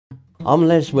I'm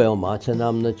Les Wilmot and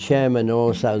I'm the chairman and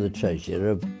also the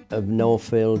treasurer of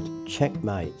Northfield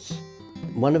Checkmates.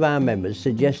 One of our members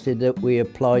suggested that we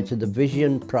apply to the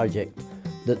Vision project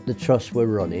that the Trust were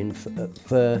running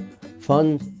for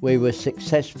funds. We were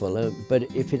successful, but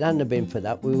if it hadn't been for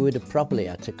that, we would have probably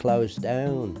had to close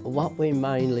down. What we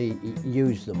mainly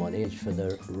use the money is for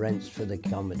the rents for the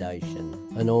accommodation,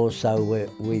 and also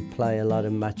we play a lot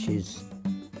of matches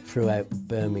throughout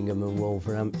Birmingham and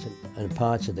Wolverhampton, and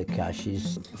part of the cash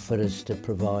is for us to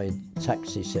provide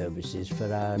taxi services for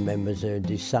our members who are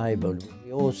disabled.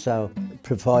 We also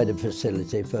provide a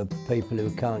facility for people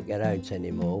who can't get out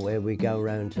anymore, where we go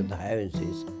around to the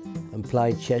houses and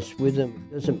play chess with them.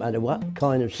 It doesn't matter what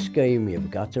kind of scheme you've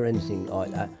got or anything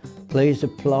like that, please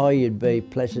apply. You'd be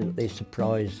pleasantly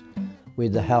surprised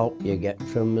with the help you get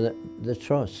from the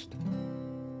Trust.